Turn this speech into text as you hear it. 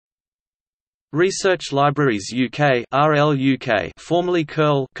Research Libraries UK (RLUK), formerly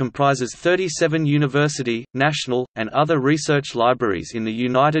CURL, comprises 37 university, national, and other research libraries in the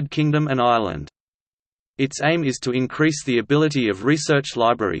United Kingdom and Ireland. Its aim is to increase the ability of research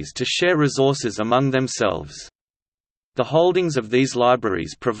libraries to share resources among themselves. The holdings of these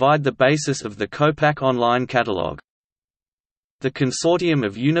libraries provide the basis of the COPAC online catalogue. The Consortium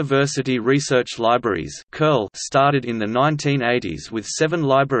of University Research Libraries (CURL) started in the 1980s with 7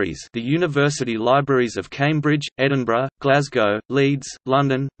 libraries: the University Libraries of Cambridge, Edinburgh, Glasgow, Leeds,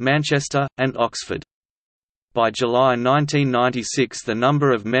 London, Manchester, and Oxford. By July 1996 the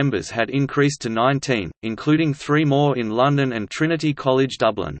number of members had increased to 19, including 3 more in London and Trinity College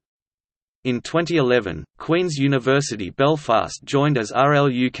Dublin. In 2011, Queen's University Belfast joined as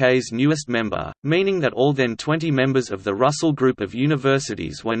RLUK's newest member, meaning that all then 20 members of the Russell Group of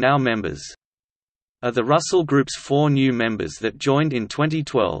universities were now members. Of the Russell Group's 4 new members that joined in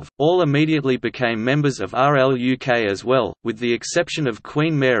 2012, all immediately became members of RLUK as well, with the exception of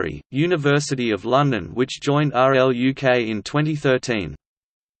Queen Mary, University of London, which joined RLUK in 2013.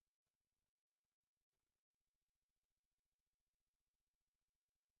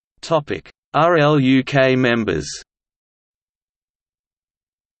 RLUK members.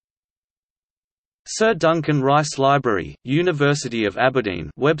 Sir Duncan Rice Library, University of Aberdeen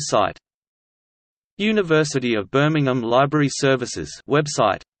website. University of Birmingham Library Services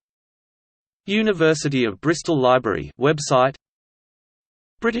website. University of Bristol Library website.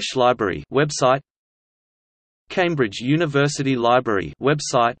 British Library website. Cambridge University Library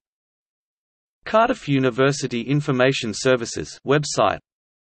website. Cardiff University Information Services website.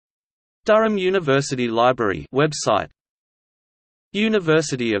 Durham University Library website.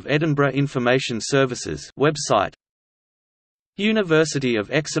 University of Edinburgh Information Services website. University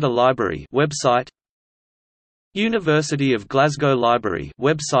of Exeter Library website. University of Glasgow Library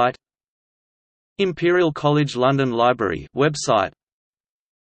website. Imperial College London Library website.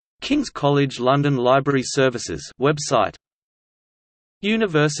 King's College London Library Services website.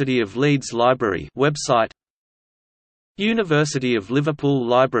 University of Leeds Library website. University of Liverpool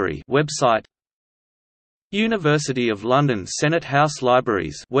Library website. University of London Senate House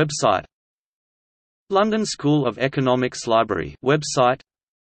Libraries website. London School of Economics Library website.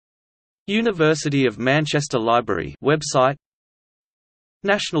 University of Manchester Library website.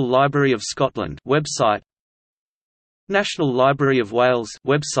 National Library of Scotland website. National Library of Wales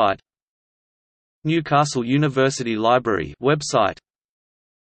website. Newcastle University Library website.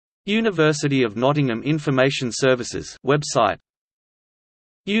 University of Nottingham Information Services website.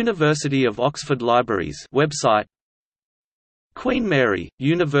 University of Oxford Libraries website. Queen Mary,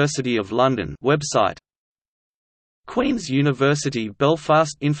 University of London website. Queen's University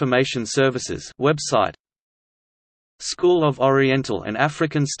Belfast Information Services website. School of Oriental and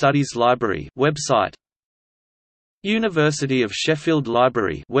African Studies Library website. University of Sheffield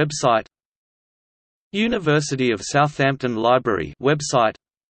Library website. University of Southampton Library website.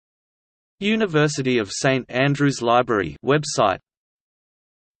 University of St Andrews Library website.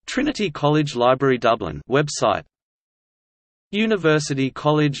 Trinity College Library Dublin website. University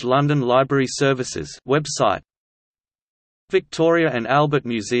College London Library Services website. Victoria and Albert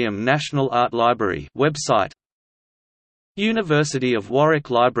Museum National Art Library website. University of Warwick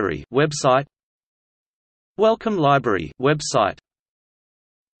Library website. Welcome Library website.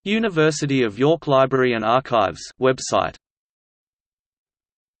 University of York Library and Archives website.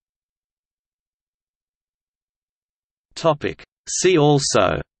 Topic. See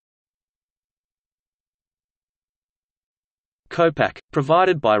also: COPAC,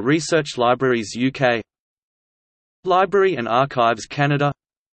 provided by Research Libraries UK. Library and Archives Canada.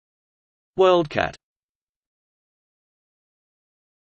 WorldCat.